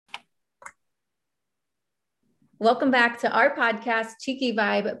Welcome back to our podcast, Cheeky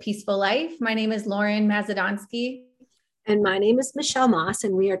Vibe, Peaceful Life. My name is Lauren Mazadonsky. And my name is Michelle Moss,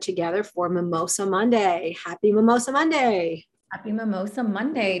 and we are together for Mimosa Monday. Happy Mimosa Monday. Happy Mimosa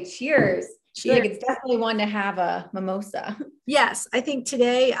Monday. Cheers. I feel like it's definitely one to have a mimosa. Yes, I think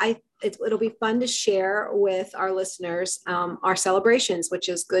today it'll be fun to share with our listeners our celebrations, which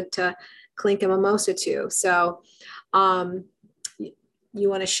is good to clink a mimosa to. So you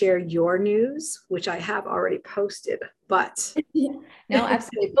want to share your news, which I have already posted, but No,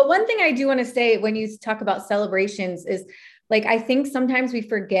 absolutely. But one thing I do want to say when you talk about celebrations is like, I think sometimes we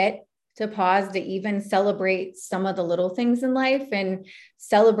forget to pause to even celebrate some of the little things in life, and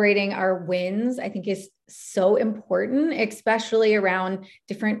celebrating our wins, I think, is so important, especially around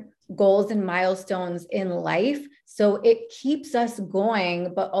different goals and milestones in life. So it keeps us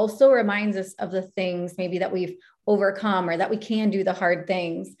going, but also reminds us of the things maybe that we've overcome or that we can do the hard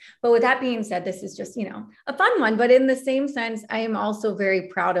things. But with that being said, this is just, a fun one. But in the same sense, I am also very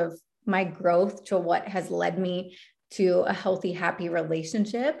proud of my growth to what has led me to a healthy, happy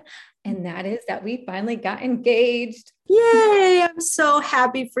relationship. And that is that we finally got engaged. Yay, I'm so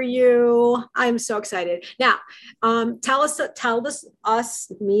happy for you. I'm so excited. Now, tell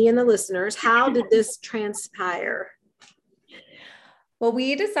us, me and the listeners, how did this transpire? Well,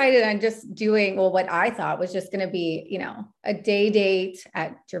 we decided on just doing, what I thought was just going to be, a day date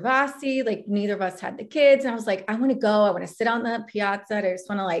at Gervasi. Like neither of us had the kids. And I was like, I want to go. I want to sit on the piazza. I just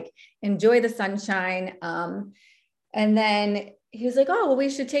want to like enjoy the sunshine. And then he was like, oh, well, we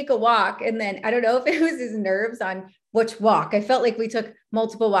should take a walk. And then I don't know if it was his nerves on which walk. I felt like we took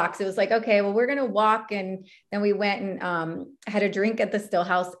multiple walks. It was like, okay, well, we're going to walk. And then we went and had a drink at the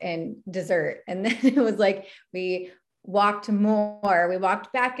Stillhouse and dessert. And then it was like, we walked more. We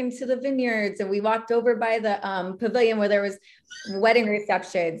walked back into the vineyards, and we walked over by the pavilion where there was wedding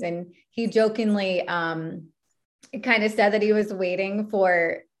receptions. And he jokingly kind of said that he was waiting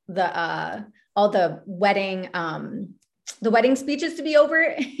for the all the wedding speeches to be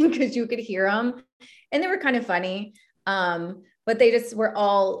over because you could hear them, and they were kind of funny. But they just were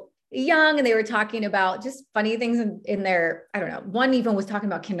all young, and they were talking about just funny things in their, I don't know, one even was talking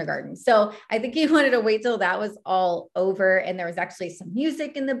about kindergarten. So I think he wanted to wait till that was all over. And there was actually some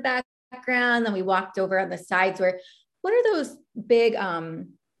music in the background. Then we walked over on the sides where, what are those big,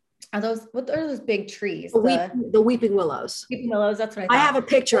 what are those big trees? The weeping willows. Weeping willows, that's what I thought. I have a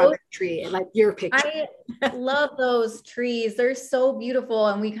picture of a tree, and like your picture. I love those trees. They're so beautiful.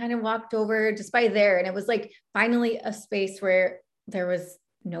 And we kind of walked over just by there, and it was like finally a space where there was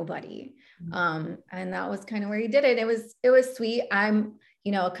nobody. And that was kind of where he did it. It was sweet. I'm,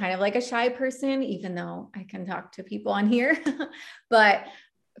 kind of like a shy person, even though I can talk to people on here, but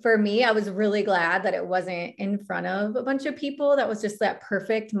for me, I was really glad that it wasn't in front of a bunch of people. That was just that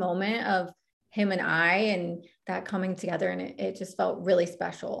perfect moment of him and I, and that coming together. And it just felt really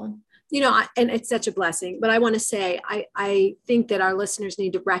special. And it's such a blessing, but I want to say, I think that our listeners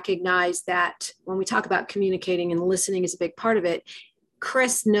need to recognize that when we talk about communicating and listening is a big part of it,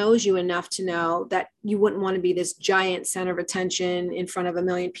 Chris knows you enough to know that you wouldn't want to be this giant center of attention in front of a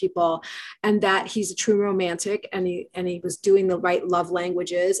million people, and that he's a true romantic, and he was doing the right love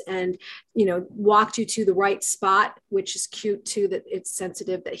languages, and walked you to the right spot, which is cute too, that it's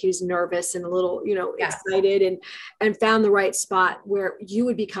sensitive that he's nervous and a little excited, and found the right spot where you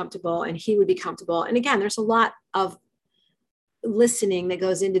would be comfortable and he would be comfortable. And again, there's a lot of listening that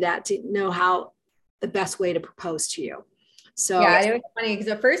goes into that to know how the best way to propose to you. So yeah, it was funny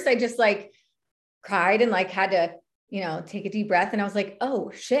because at first I just like cried and like had to, take a deep breath. And I was like, oh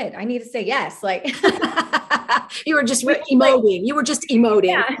shit, I need to say yes. Like you were just emoting. You were just emoting.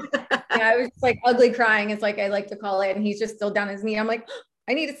 Yeah. I was just like ugly crying. It's like, I like to call it. And he's just still down his knee. I'm like,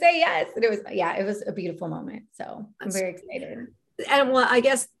 I need to say yes. And it was a beautiful moment. So I'm very excited. And well, I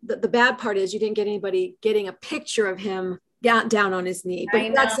guess the bad part is you didn't get anybody getting a picture of him down on his knee, but we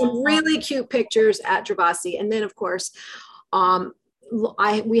got some really cute pictures at Gervasi. And then of course,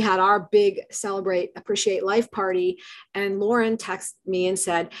 we had our big Celebrate Appreciate Life party, and Lauren texted me and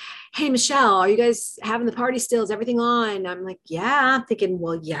said, hey, Michelle, are you guys having the party still? Is everything on? I'm like, yeah. I'm thinking,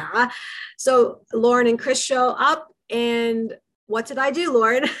 well, yeah. So Lauren and Chris show up, and what did I do,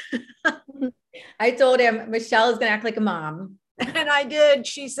 Lauren? I told him Michelle is going to act like a mom. And I did.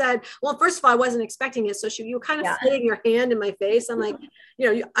 She said, well, first of all, I wasn't expecting it. So you were kind of putting your hand in my face. I'm like,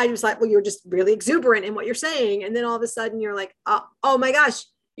 I was like, well, you're just really exuberant in what you're saying. And then all of a sudden you're like, oh my gosh,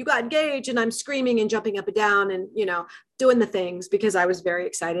 you got engaged. And I'm screaming and jumping up and down and, doing the things because I was very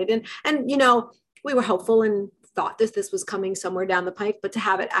excited. And we were hopeful and thought this was coming somewhere down the pike, but to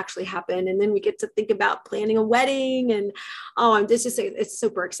have it actually happen. And then we get to think about planning a wedding, and it's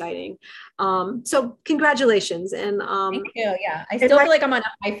super exciting. So congratulations. And Thank you. Yeah. I still feel like I'm on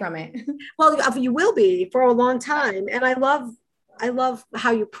a high from it. well, you will be for a long time. And I love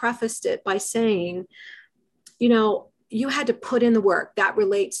how you prefaced it by saying, you had to put in the work. That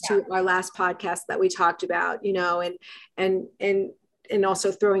relates to our last podcast that we talked about, and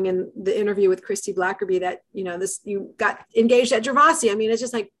also throwing in the interview with Christy Blackerby that, you got engaged at Gervasi. I mean, it's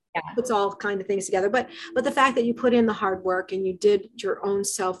just like, puts all kind of things together. But the fact that you put in the hard work and you did your own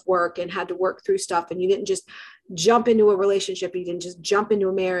self work and had to work through stuff, and you didn't just jump into a relationship, you didn't just jump into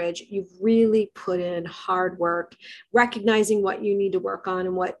a marriage, you've really put in hard work, recognizing what you need to work on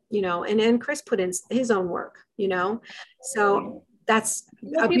and what, and then Chris put in his own work, so that's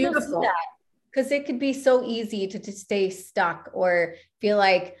a beautiful. Because it could be so easy to stay stuck or feel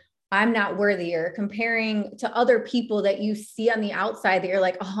like I'm not worthy, or comparing to other people that you see on the outside that you're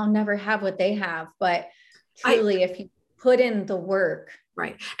like, oh, I'll never have what they have. But truly, if you put in the work.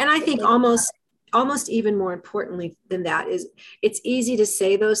 Right. And I think almost even more importantly than that is, it's easy to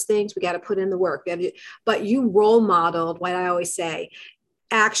say those things. We got to put in the work, but you role modeled what I always say.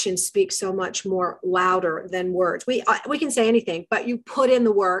 Actions speak so much more louder than words. We can say anything, but you put in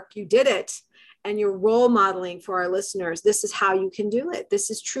the work, you did it. And you're role modeling for our listeners. This is how you can do it.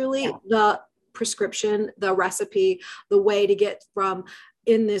 This is truly the prescription, the recipe, the way to get from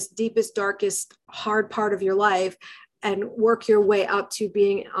in this deepest, darkest, hard part of your life and work your way up to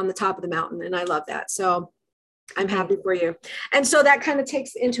being on the top of the mountain. And I love that. So I'm happy for you. And so that kind of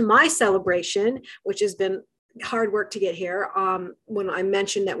takes into my celebration, which has been hard work to get here. When I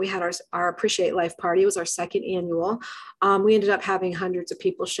mentioned that we had our Appreciate Life party, it was our second annual. We ended up having hundreds of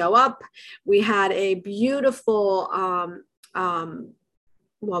people show up. We had a beautiful,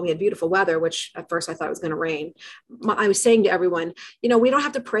 we had beautiful weather, which at first I thought it was going to rain. I was saying to everyone, we don't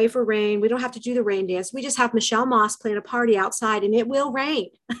have to pray for rain. We don't have to do the rain dance. We just have Michelle Moss plan a party outside and it will rain.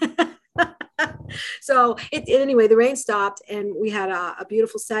 So anyway, the rain stopped and we had a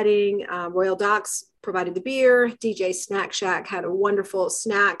beautiful setting. Royal Docks provided the beer. DJ Snack Shack had a wonderful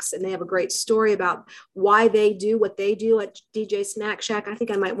snacks, and they have a great story about why they do what they do at DJ Snack Shack. I think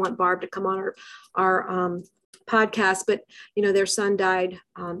I might want Barb to come on our podcast, but their son died.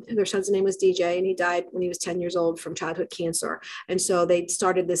 Their son's name was DJ, and he died when he was 10 years old from childhood cancer. And so they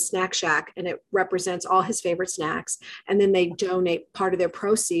started this snack shack, and it represents all his favorite snacks. And then they donate part of their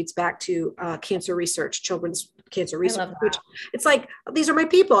proceeds back to cancer research, children's cancer research, which it's like, these are my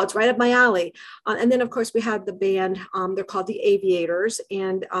people. It's right up my alley. And then of course we had the band, they're called the Aviators,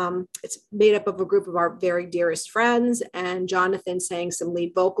 and it's made up of a group of our very dearest friends, and Jonathan sang some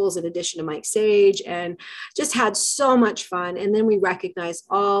lead vocals in addition to Mike Sage, and just had so much fun. And then we recognized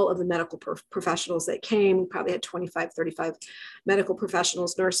all of the medical professionals that came. We probably had 25, 35 medical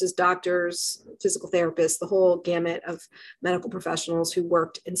professionals, nurses, doctors, physical therapists, the whole gamut of medical professionals who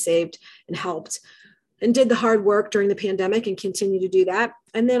worked and saved and helped and did the hard work during the pandemic and continue to do that.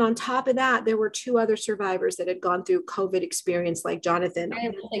 And then on top of that, there were 2 other survivors that had gone through COVID experience, like Jonathan. I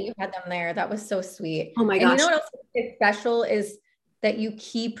love that you had them there. That was so sweet. Oh my gosh. And you know what else is special is that you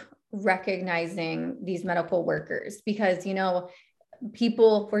keep recognizing these medical workers, because,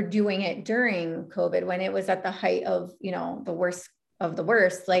 people were doing it during COVID when it was at the height of, the worst of the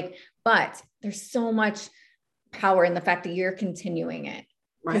worst, but there's so much power in the fact that you're continuing it,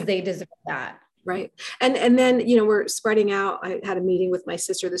 because they deserve that. Right. And then, we're spreading out. I had a meeting with my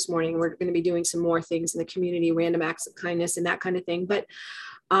sister this morning. We're going to be doing some more things in the community, random acts of kindness and that kind of thing. But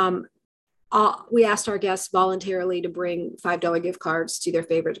we asked our guests voluntarily to bring $5 gift cards to their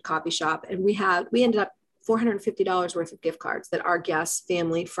favorite coffee shop. And we ended up $450 worth of gift cards that our guests,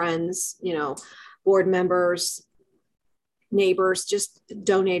 family, friends, board members, neighbors just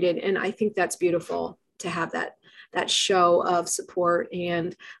donated. And I think that's beautiful to have that show of support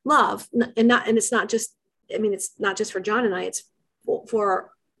and love. And it's not just for John and I, it's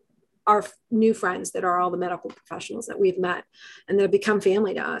for our new friends that are all the medical professionals that we've met and that have become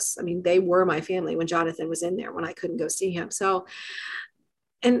family to us. I mean, they were my family when Jonathan was in there, when I couldn't go see him. So,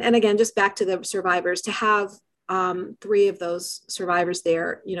 and again, just back to the survivors, to have 3 of those survivors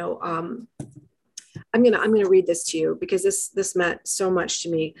there, I'm gonna read this to you because this meant so much to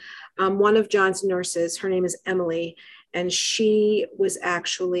me. One of John's nurses, her name is Emily, and she was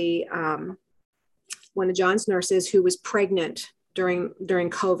actually one of John's nurses who was pregnant during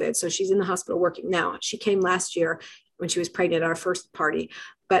COVID. So she's in the hospital working now. She came last year when she was pregnant at our first party,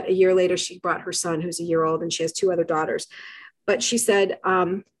 but a year later she brought her son, who's a year old, and she has 2 other daughters. But she said,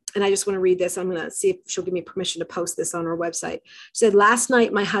 and I just want to read this. I'm going to see if she'll give me permission to post this on our website. She said, last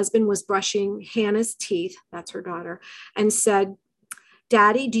night, my husband was brushing Hannah's teeth, that's her daughter, and said,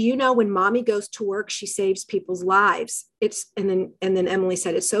 Daddy, do you know when mommy goes to work, she saves people's lives? And then Emily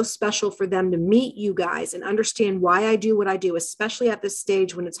said, it's so special for them to meet you guys and understand why I do what I do, especially at this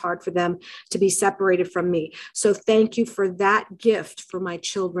stage when it's hard for them to be separated from me. So thank you for that gift for my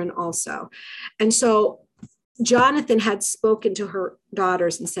children also. And so Jonathan had spoken to her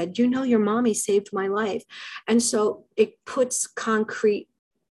daughters and said, you know, your mommy saved my life. And so it puts concrete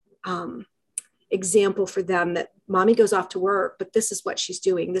example for them that mommy goes off to work, but this is what she's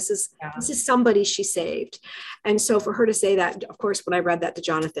doing. This is somebody she saved. And so for her to say that, of course, when I read that to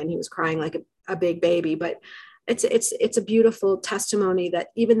Jonathan, he was crying like a big baby, but it's a beautiful testimony that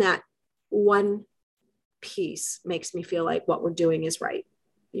even that one piece makes me feel like what we're doing is right,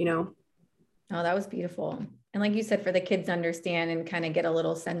 you know? Oh, that was beautiful. And like you said, for the kids to understand and kind of get a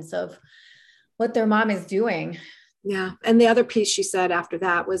little sense of what their mom is doing. Yeah. And the other piece she said after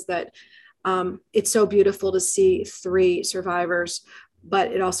that was that it's so beautiful to see 3 survivors,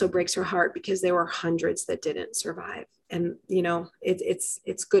 but it also breaks her heart because there were hundreds that didn't survive. And, you know,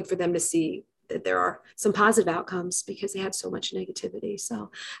 it's good for them to see that there are some positive outcomes because they had so much negativity.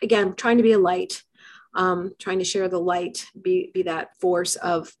 So again, trying to be a light, trying to share the light, be that force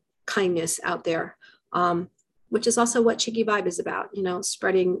of kindness out there, which is also what Cheeky Vibe is about, you know,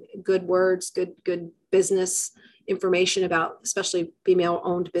 spreading good words, good business information about especially female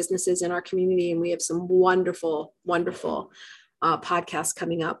owned businesses in our community. And we have some wonderful, wonderful podcasts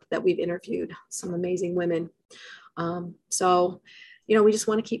coming up that we've interviewed some amazing women. So, you know, we just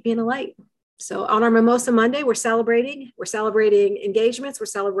want to keep being a light. So on our Mimosa Monday, we're celebrating engagements, we're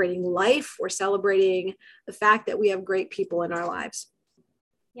celebrating life, we're celebrating the fact that we have great people in our lives.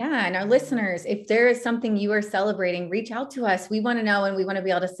 Yeah. And our listeners, if there is something you are celebrating, reach out to us. We want to know, and we want to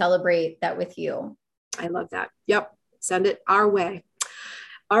be able to celebrate that with you. I love that. Yep. Send it our way.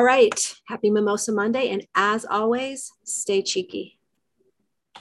 All right. Happy Mimosa Monday. And as always, stay cheeky.